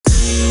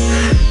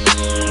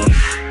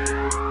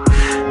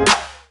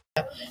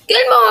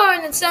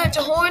Portland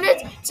Central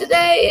Hornets.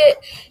 Today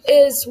it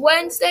is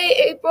Wednesday,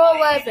 April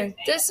 11th.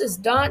 This is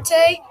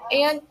Dante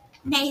and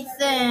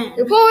Nathan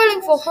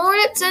reporting for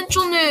Hornet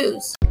Central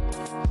News.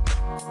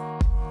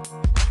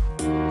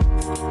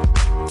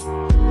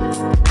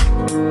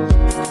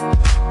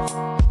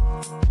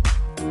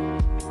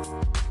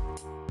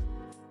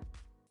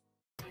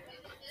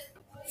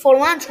 For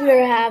lunch,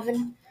 we're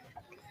having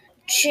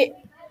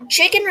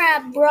chicken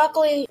wrap,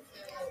 broccoli,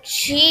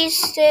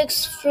 cheese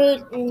sticks,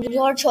 fruit, and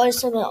your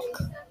choice of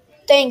milk.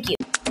 Thank you.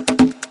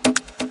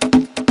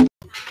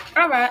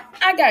 Alright,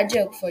 I got a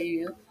joke for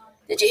you.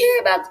 Did you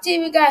hear about the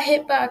TV got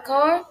hit by a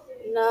car?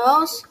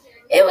 No.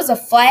 It was a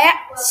flat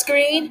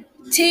screen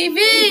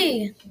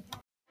TV.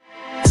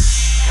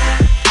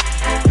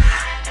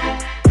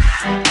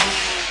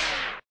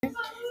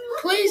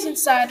 Please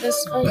inside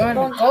this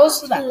gun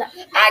goes to that.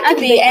 I can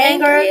be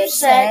angry,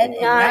 upset,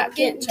 and not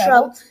get in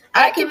trouble.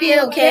 I can be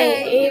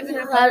okay even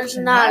if others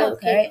are not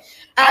okay.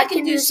 I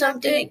can do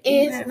something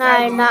even if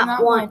I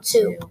not want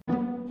to.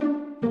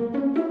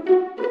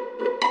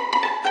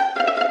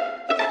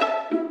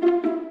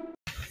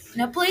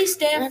 Now please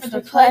stand for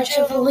the Pledge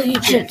of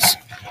Allegiance.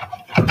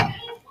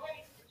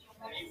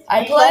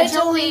 I pledge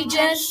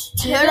allegiance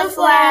to the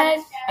flag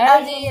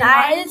of the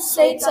United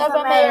States of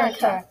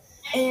America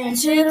and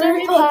to the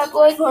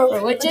republic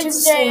for which it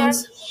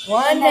stands,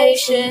 one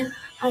nation,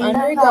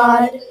 under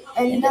God,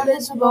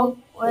 indivisible,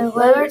 with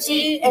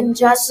liberty and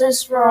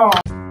justice for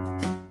all.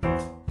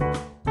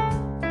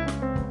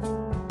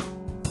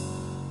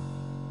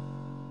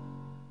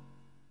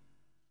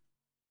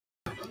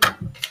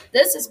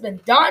 This has been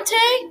Dante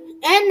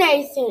And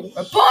Nathan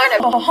reporting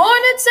for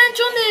Hornet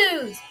Central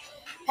News.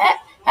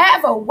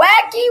 Have a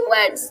wacky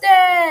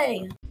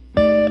Wednesday!